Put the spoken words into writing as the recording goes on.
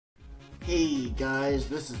Hey guys,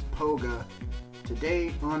 this is Poga.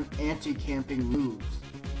 Today on anti-camping moves.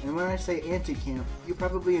 And when I say anti-camp, you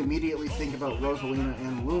probably immediately think about Rosalina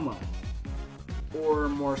and Luma. Or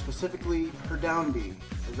more specifically, her down B,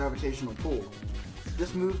 the gravitational pull.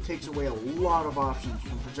 This move takes away a lot of options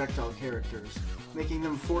from projectile characters, making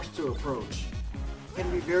them forced to approach. It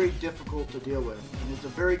can be very difficult to deal with, and it's a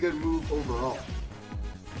very good move overall.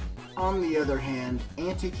 On the other hand,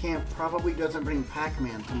 anti-camp probably doesn't bring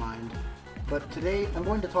Pac-Man to mind, but today I'm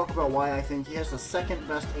going to talk about why I think he has the second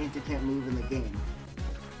best anti-camp move in the game.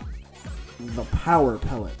 The Power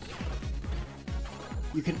Pellet.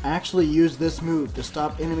 You can actually use this move to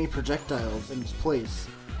stop enemy projectiles in its place,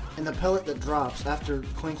 and the pellet that drops after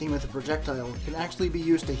clinking with a projectile can actually be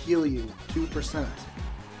used to heal you 2%.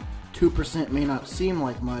 2% may not seem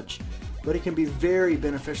like much, but it can be very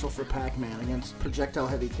beneficial for Pac-Man against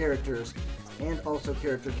projectile-heavy characters, and also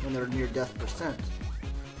characters when they're near death percent.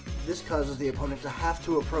 This causes the opponent to have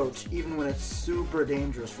to approach even when it's super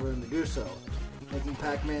dangerous for them to do so, making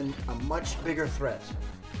Pac-Man a much bigger threat.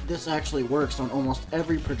 This actually works on almost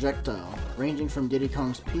every projectile, ranging from Diddy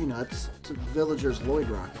Kong's Peanuts to Villager's Lloyd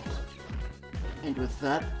Rocket. And with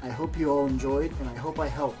that, I hope you all enjoyed, and I hope I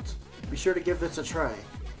helped. Be sure to give this a try,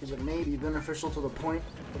 because it may be beneficial to the point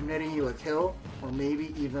of netting you a kill, or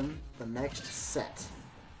maybe even the next set.